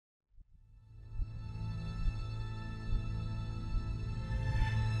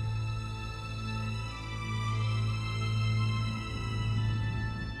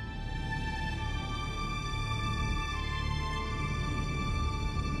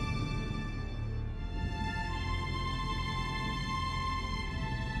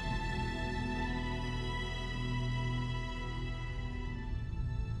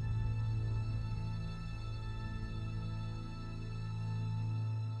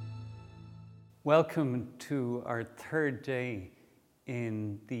Welcome to our third day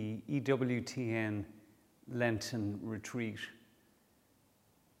in the EWTN Lenten Retreat.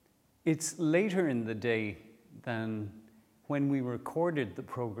 It's later in the day than when we recorded the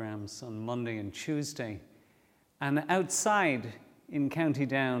programs on Monday and Tuesday, and outside in County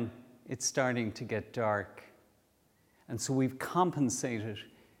Down, it's starting to get dark. And so we've compensated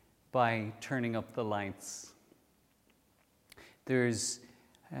by turning up the lights. There's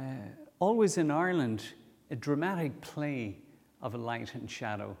always in Ireland a dramatic play of light and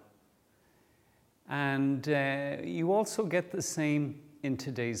shadow. And you also get the same in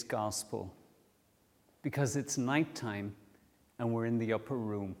today's gospel, because it's nighttime and we're in the upper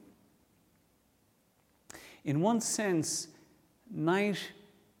room. In one sense, night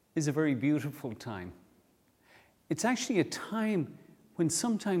is a very beautiful time. It's actually a time when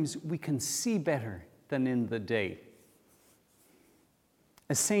sometimes we can see better than in the day.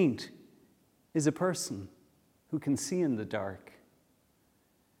 A saint is a person who can see in the dark,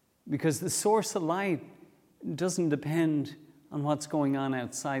 because the source of light doesn't depend on what's going on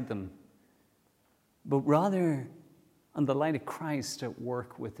outside them, but rather on the light of Christ at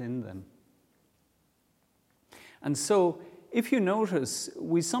work within them. And so, if you notice,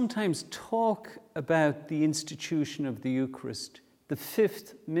 we sometimes talk about the institution of the Eucharist, the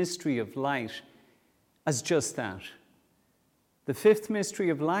fifth mystery of light, as just that. The fifth mystery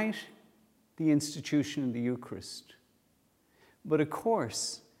of light, the institution of the Eucharist. But of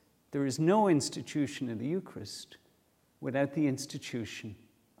course, there is no institution of the Eucharist without the institution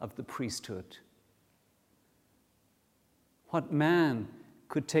of the priesthood. What man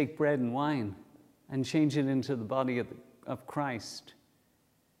could take bread and wine and change it into the body of Christ?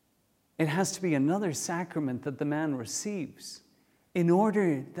 It has to be another sacrament that the man receives in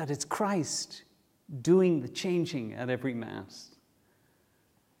order that it's Christ doing the changing at every Mass.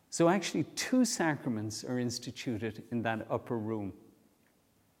 So actually, two sacraments are instituted in that upper room.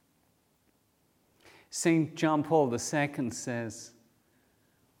 St. John Paul II says,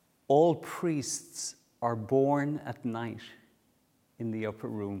 all priests are born at night in the upper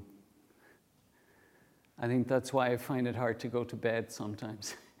room. I think that's why I find it hard to go to bed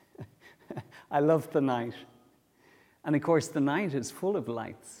sometimes. I love the night. And of course, the night is full of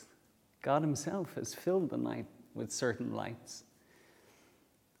lights. God himself has filled the night with certain lights.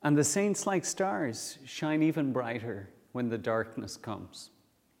 And the saints, like stars, shine even brighter when the darkness comes.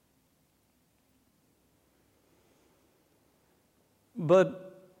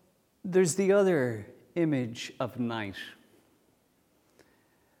 But there's the other image of night.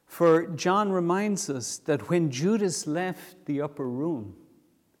 For John reminds us that when Judas left the upper room,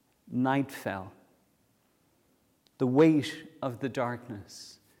 night fell. The weight of the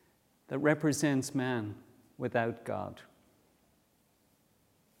darkness that represents man without God.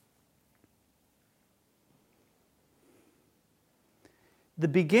 The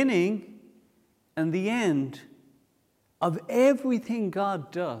beginning and the end of everything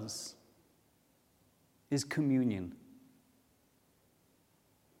God does is communion.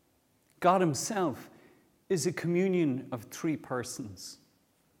 God himself is a communion of three persons.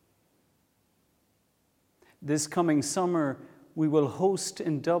 This coming summer, we will host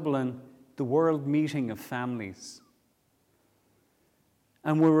in Dublin the World Meeting of Families.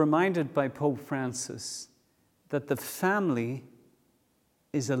 And we're reminded by Pope Francis that the family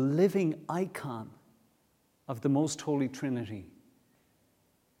is a living icon of the Most Holy Trinity,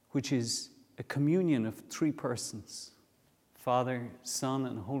 which is a communion of three persons, Father, Son,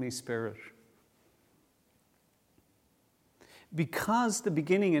 and Holy Spirit. Because the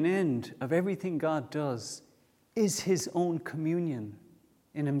beginning and end of everything God does is his own communion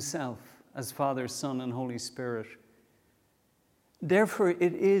in himself as Father, Son, and Holy Spirit. Therefore,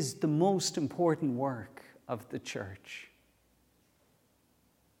 it is the most important work of the Church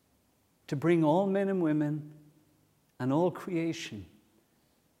to bring all men and women and all creation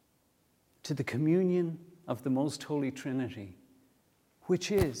to the communion of the Most Holy Trinity, which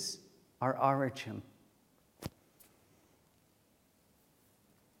is our origin.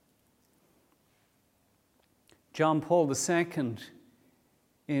 John Paul II,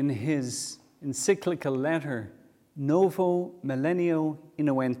 in his encyclical letter, Novo Millennio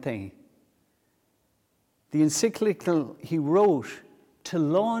Innoente, the encyclical he wrote to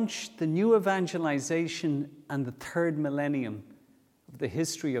launch the new evangelization and the third millennium of the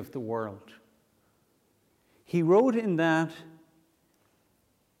history of the world. He wrote in that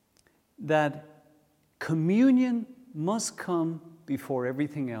communion must come before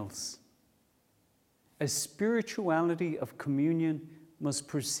everything else. A spirituality of communion must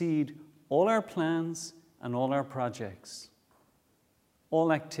precede all our plans and all our projects,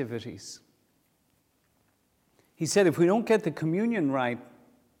 all activities. He said, if we don't get the communion right,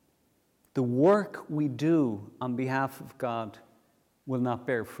 the work we do on behalf of God will not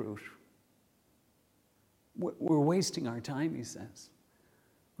bear fruit. We're wasting our time, he says.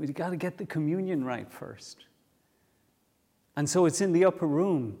 We've got to get the communion right first. And so it's in the upper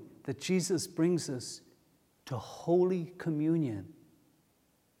room that Jesus brings us to Holy Communion,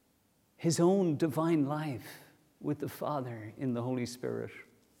 his own divine life with the Father in the Holy Spirit.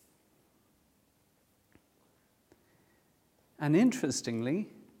 And interestingly,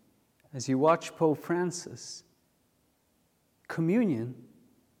 as you watch Pope Francis, communion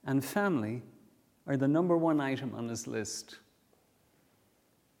and family are the number one item on his list.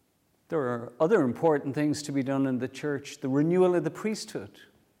 There are other important things to be done in the church: the renewal of the priesthood,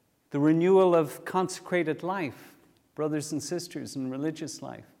 the renewal of consecrated life, brothers and sisters in religious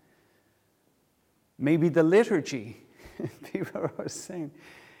life. Maybe the liturgy. People are saying,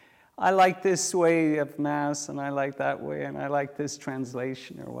 I like this way of Mass, and I like that way, and I like this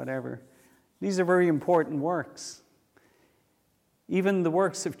translation, or whatever. These are very important works. Even the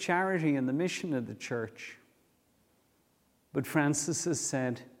works of charity and the mission of the church. But Francis has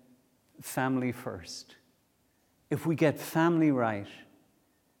said, family first. If we get family right,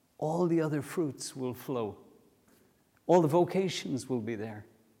 all the other fruits will flow. All the vocations will be there.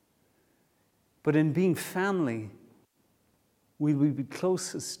 But in being family, we will be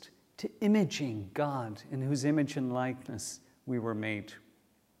closest to imaging God, in whose image and likeness we were made.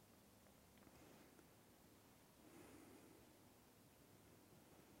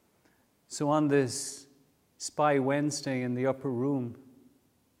 So on this Spy Wednesday in the upper room,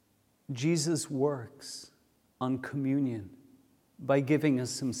 Jesus works on communion by giving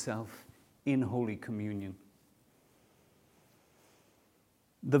us himself in Holy Communion.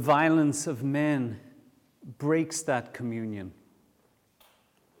 The violence of men breaks that communion.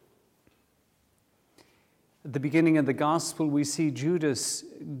 At the beginning of the gospel, we see Judas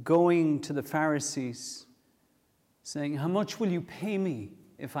going to the Pharisees, saying, how much will you pay me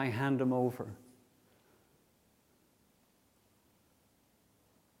if I hand him over?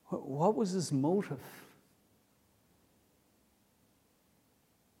 What was his motive?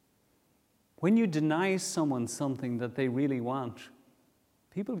 When you deny someone something that they really want,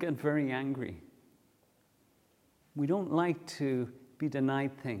 people get very angry. We don't like to be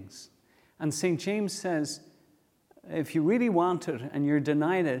denied things. And St. James says, if you really want it and you're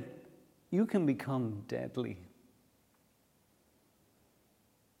denied it, you can become deadly.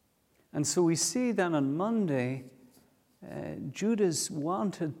 And so we see that on Monday, Judas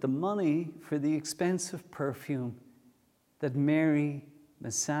wanted the money for the expensive perfume that Mary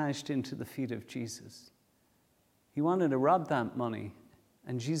massaged into the feet of Jesus. He wanted to rob that money,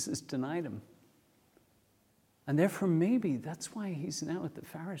 and Jesus denied him. And therefore, maybe that's why he's now at the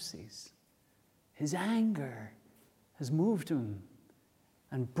Pharisees. His anger has moved him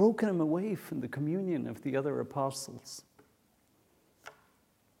and broken him away from the communion of the other apostles.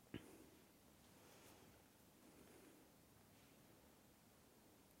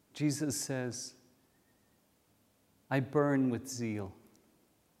 Jesus says, I burn with zeal.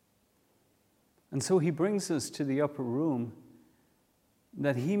 And so he brings us to the upper room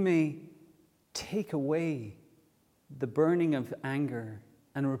that he may take away the burning of anger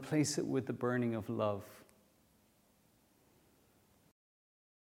and replace it with the burning of love.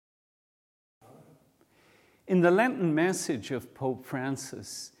 In the Lenten message of Pope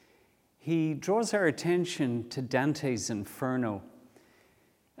Francis, he draws our attention to Dante's Inferno.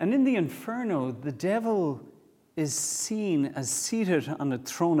 And in the Inferno, the devil is seen as seated on a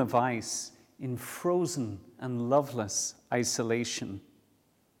throne of ice in frozen and loveless isolation.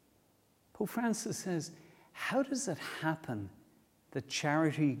 Pope Francis says, how does it happen that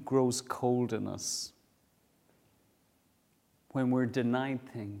charity grows cold in us when we're denied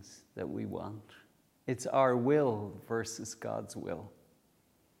things that we want? It's our will versus God's will.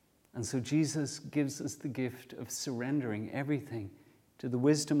 And so Jesus gives us the gift of surrendering everything to the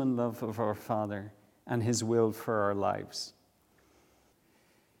wisdom and love of our Father and his will for our lives.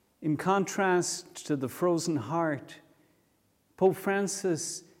 In contrast to the frozen heart, Pope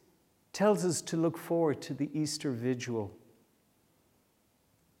Francis tells us to look forward to the Easter Vigil.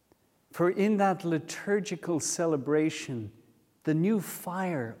 For in that liturgical celebration, the new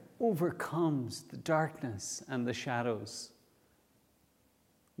fire overcomes the darkness and the shadows.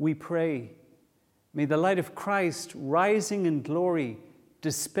 We pray, may the light of Christ rising in glory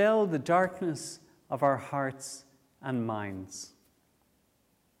dispel the darkness of our hearts and minds.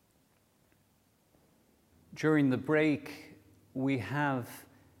 During the break, we have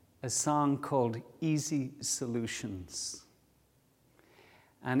a song called Easy Solutions.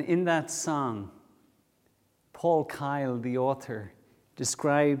 And in that song, Paul Kyle, the author,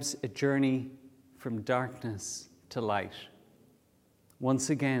 describes a journey from darkness to light, once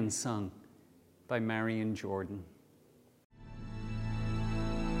again sung by Marion Jordan.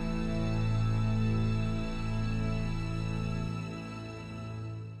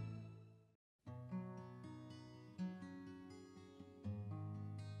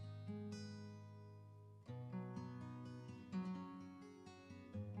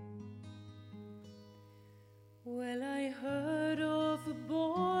 Well, I heard of a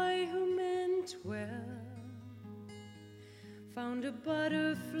boy who meant well, found a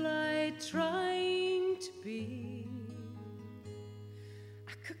butterfly trying to be.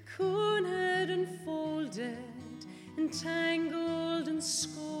 A cocoon had unfolded, entangled and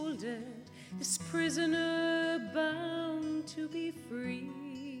scolded, this prisoner bound to be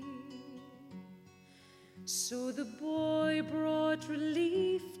free. So the boy brought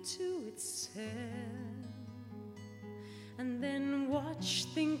relief to its head, and then watched,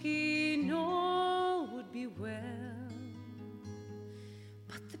 thinking all would be well.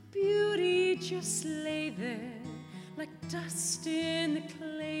 But the beauty just lay there, like dust in the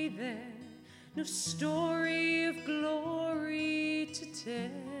clay there, no story of glory to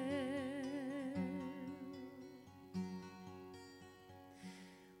tell.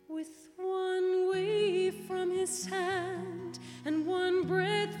 With one wave from his hand, and one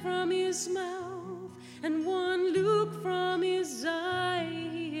breath from his mouth, and one look from his eye,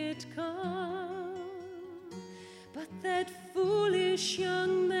 he had come. But that foolish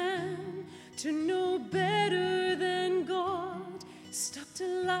young man, to know better than God, stopped a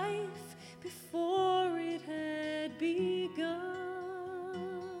life before it had begun.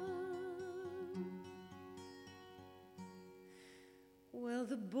 Well,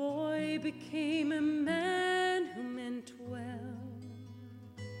 the boy became a man who meant well,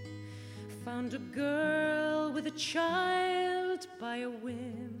 found a girl with a child by a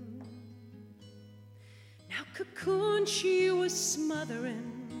whim. Now cocoon she was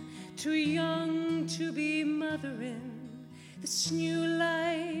smothering, too young to be mothering, this new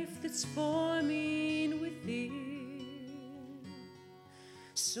life that's forming within.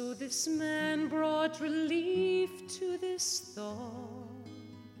 So this man brought relief to this thought,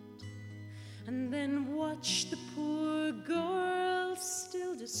 and then watched the poor girl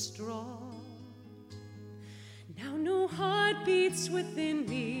still distraught. Now no heart beats within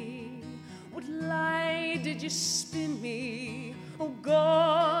me. What lie did you spin me? Oh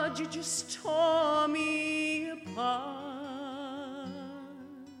God, you just tore me apart.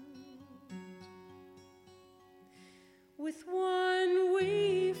 With one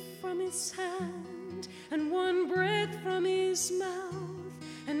wave from his hand, and one breath from his mouth,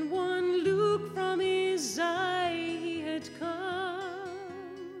 and one look from his eye, he had come.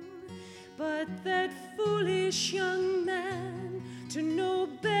 But that foolish young man, to know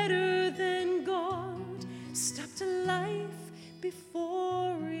better than God, stopped a life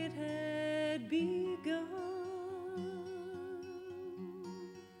before it had begun.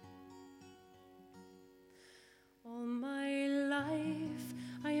 All my life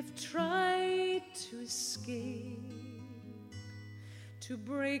I have tried to escape, to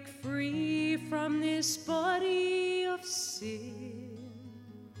break free from this body of sin,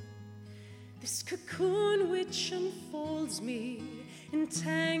 this cocoon which unfolds me,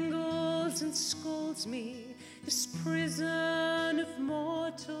 entangles and scolds me, this prison of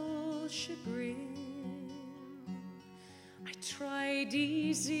mortal chagrin. I tried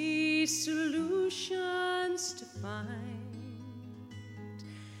easy solutions to find,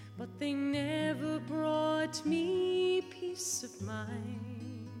 but they never brought me peace of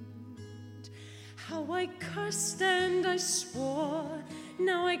mind. How I cursed and I swore,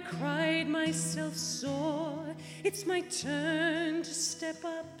 now I cried myself sore. It's my turn to step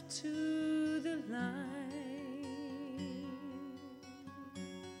up to the line.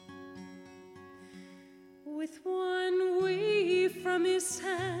 With one wave from his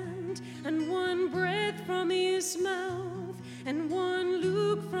hand, and one breath from his mouth, and one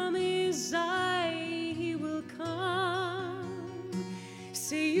look from his eye, he will come.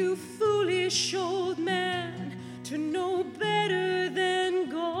 Say, you foolish old man, to know better than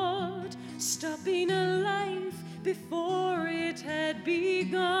God, stopping a life before it had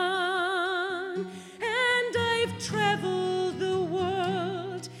begun. And I've traveled the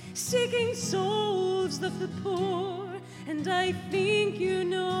world, seeking souls of the poor, and I think you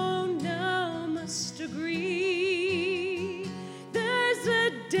know now must agree, there's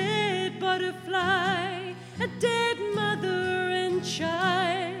a dead butterfly, a dead mother and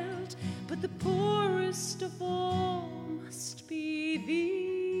child, but the poorest of all must be thee.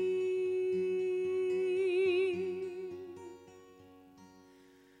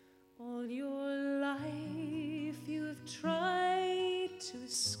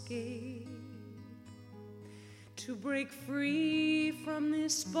 break free from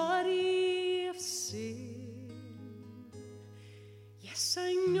this body of sin. Yes,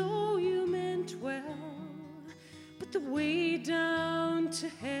 I know you meant well, but the way down to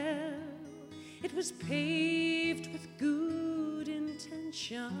hell, it was paved with good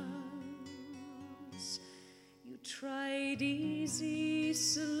intentions. You tried easy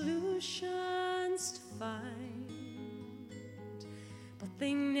solutions to find, but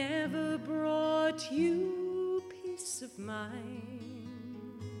they never brought you peace of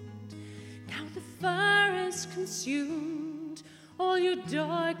mind. Now the fire has consumed all your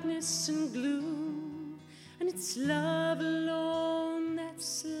darkness and gloom, and it's love alone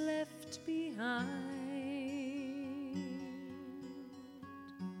that's left behind.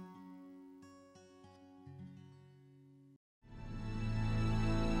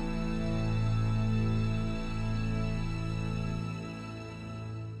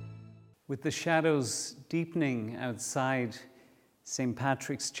 With the shadows deepening outside St.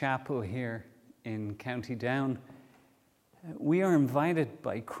 Patrick's Chapel here in County Down, we are invited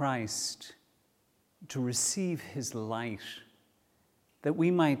by Christ to receive his light, that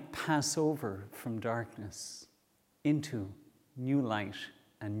we might pass over from darkness into new light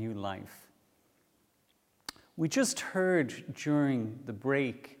and new life. We just heard during the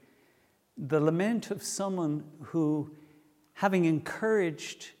break the lament of someone who, having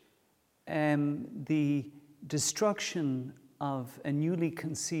encouraged the destruction of a newly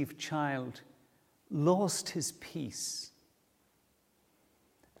conceived child, lost his peace.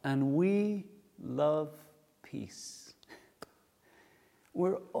 And we love peace.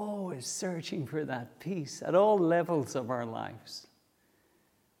 We're always searching for that peace at all levels of our lives.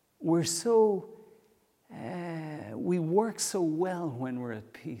 We work so well when we're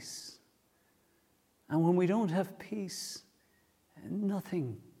at peace. And when we don't have peace,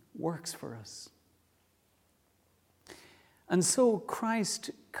 nothing works for us. And so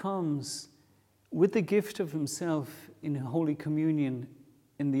Christ comes with the gift of himself in Holy Communion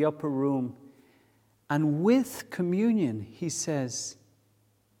in the upper room. And with communion, he says,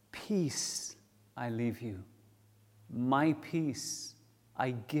 "Peace I leave you. My peace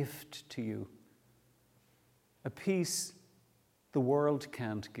I gift to you. A peace the world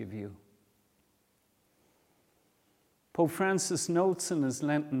can't give you." Pope Francis notes in his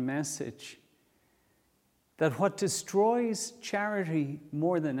Lenten message that what destroys charity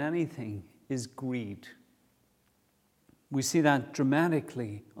more than anything is greed. We see that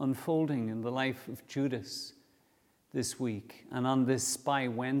dramatically unfolding in the life of Judas this week and on this Spy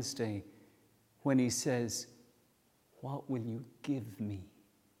Wednesday when he says, "What will you give me?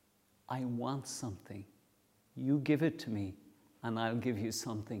 I want something. You give it to me and I'll give you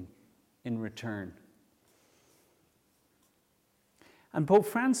something in return." And Pope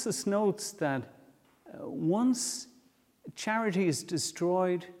Francis notes that once charity is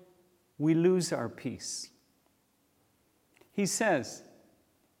destroyed, we lose our peace. He says,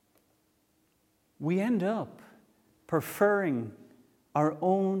 we end up preferring our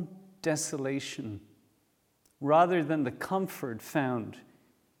own desolation rather than the comfort found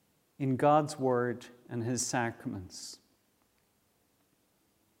in God's word and his sacraments.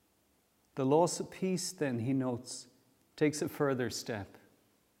 The loss of peace, then, he notes, takes a further step.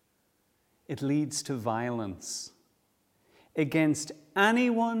 It leads to violence against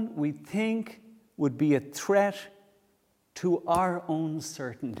anyone we think would be a threat to our own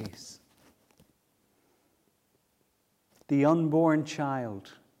certainties. The unborn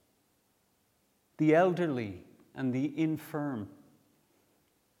child, the elderly and the infirm,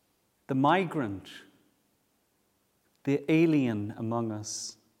 the migrant, the alien among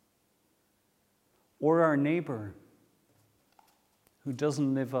us, or our neighbor who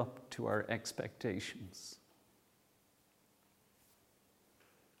doesn't live up to our expectations.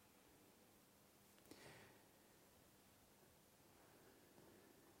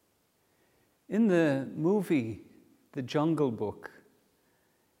 In the movie, The Jungle Book,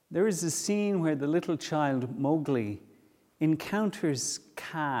 there is a scene where the little child Mowgli encounters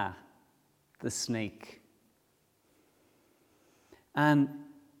Kaa, the snake. And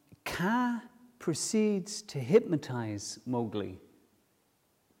Kaa proceeds to hypnotize Mowgli.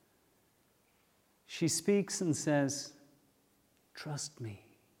 She speaks and says, "Trust me,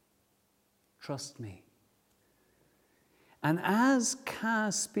 trust me." And as Kaa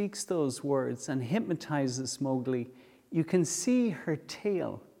speaks those words and hypnotizes Mowgli, you can see her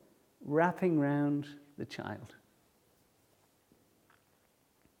tail wrapping round the child.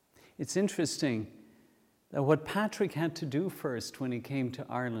 It's interesting that what Patrick had to do first when he came to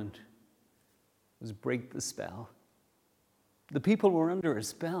Ireland was break the spell. The people were under a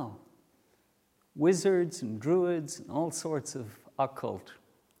spell. wizards and druids and all sorts of occult.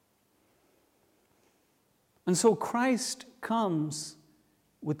 And so Christ comes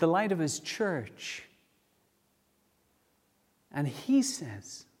with the light of his church, and he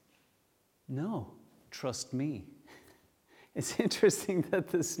says, no, trust me. It's interesting that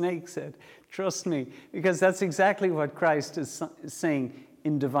the snake said, trust me, because that's exactly what Christ is saying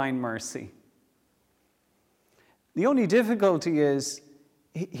in divine mercy. The only difficulty is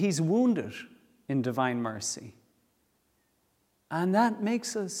he's wounded in divine mercy. And that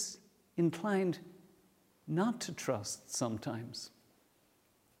makes us inclined not to trust sometimes.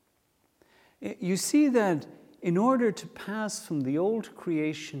 You see that in order to pass from the old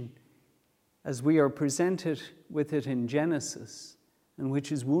creation as we are presented with it in Genesis, and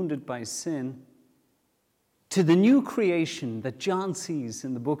which is wounded by sin, to the new creation that John sees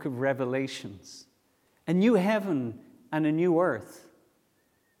in the book of Revelations, a new heaven and a new earth,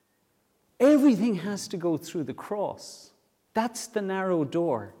 everything has to go through the cross. That's the narrow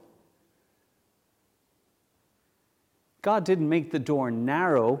door. God didn't make the door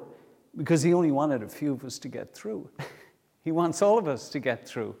narrow because he only wanted a few of us to get through. He wants all of us to get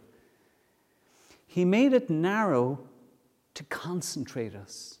through. He made it narrow to concentrate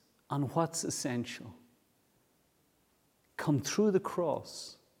us on what's essential. Come through the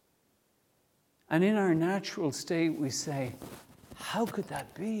cross. And in our natural state, we say, how could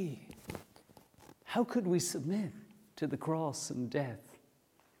that be? How could we submit to the cross and death?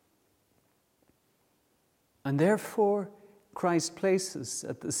 And therefore, Christ places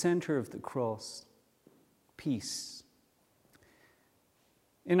at the center of the cross peace.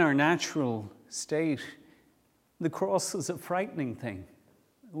 In our natural state, the cross is a frightening thing.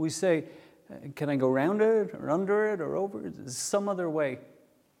 We say, can I go around it or under it or over it? There's some other way.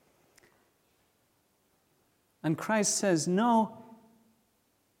 And Christ says, no,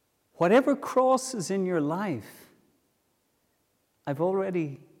 whatever cross is in your life, I've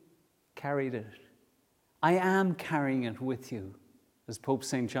already carried it. I am carrying it with you, as Pope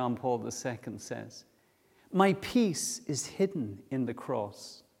St. John Paul II says. My peace is hidden in the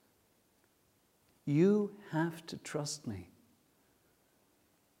cross. You have to trust me.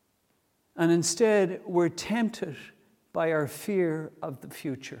 And instead, we're tempted by our fear of the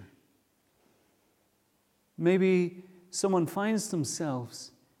future. Maybe someone finds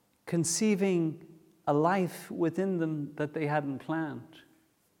themselves conceiving a life within them that they hadn't planned.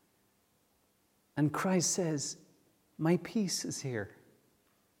 And Christ says, my peace is here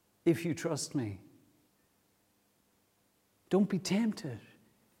if you trust me. Don't be tempted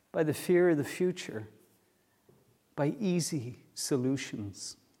by the fear of the future, by easy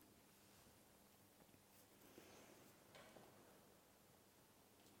solutions.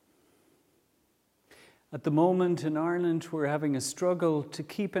 At the moment in Ireland, we're having a struggle to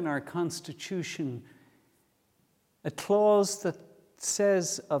keep in our constitution a clause that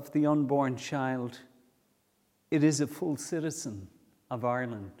says of the unborn child, it is a full citizen of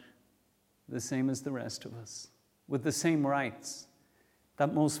Ireland, the same as the rest of us, with the same rights,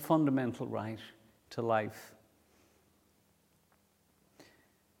 that most fundamental right to life.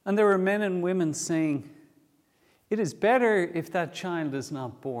 And there are men and women saying, it is better if that child is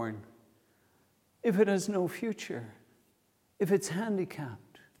not born, if it has no future, if it's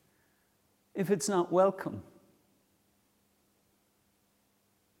handicapped, if it's not welcome.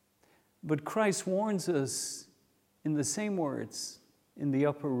 But Christ warns us in the same words in the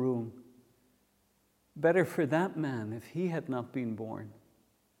upper room. Better for that man if he had not been born.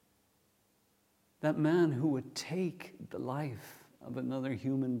 That man who would take the life of another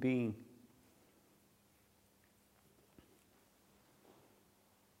human being.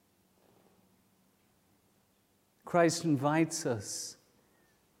 Christ invites us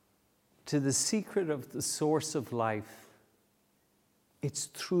to the secret of the source of life. It's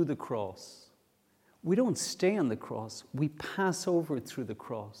through the cross. We don't stay on the cross. We pass over through the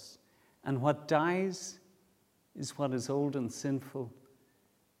cross. And what dies is what is old and sinful.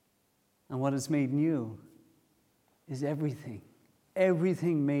 And what is made new is everything.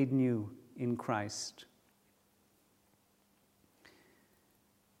 Everything made new in Christ.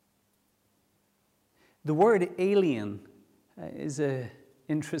 The word alien is an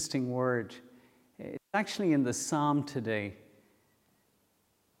interesting word. It's actually in the Psalm today.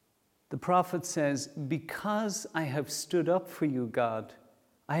 The prophet says, because I have stood up for you, God,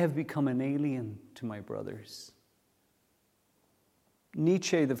 I have become an alien to my brothers.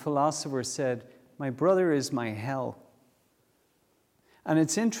 Nietzsche, the philosopher, said, my brother is my hell. And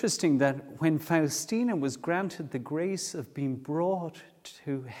it's interesting that when Faustina was granted the grace of being brought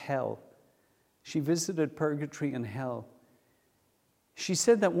to hell, she visited purgatory and hell. She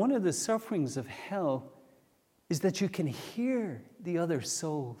said that one of the sufferings of hell is that you can hear the other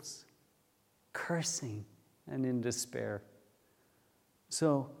souls cursing and in despair.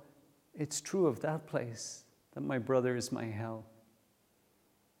 So it's true of that place that my brother is my hell.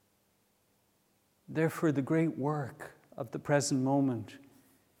 Therefore, the great work of the present moment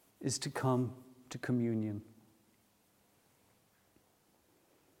is to come to communion.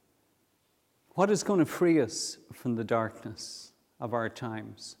 What is going to free us from the darkness of our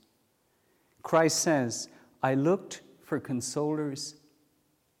times? Christ says, I looked for consolers,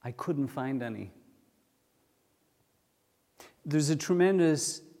 I couldn't find any. There's a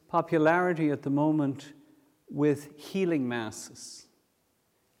tremendous popularity at the moment with healing masses.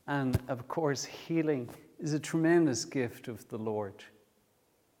 And of course, healing is a tremendous gift of the Lord.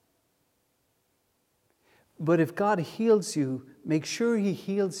 But if God heals you, make sure He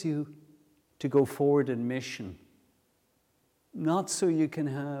heals you to go forward in mission. Not so you can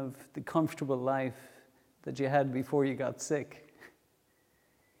have the comfortable life that you had before you got sick.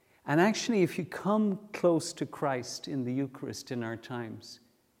 And actually, if you come close to Christ in the Eucharist in our times,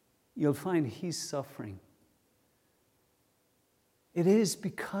 you'll find He's suffering. It is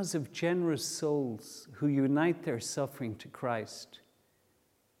because of generous souls who unite their suffering to Christ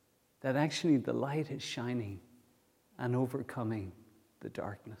that actually the light is shining and overcoming the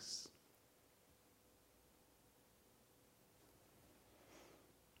darkness.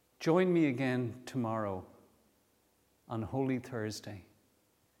 Join me again tomorrow on Holy Thursday,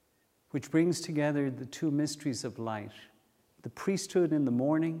 which brings together the two mysteries of light, the priesthood in the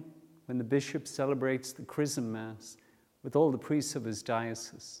morning when the bishop celebrates the Chrism Mass with all the priests of his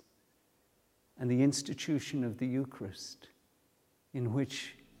diocese, and the institution of the Eucharist, in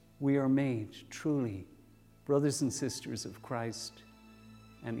which we are made truly brothers and sisters of Christ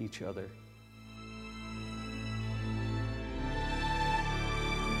and each other.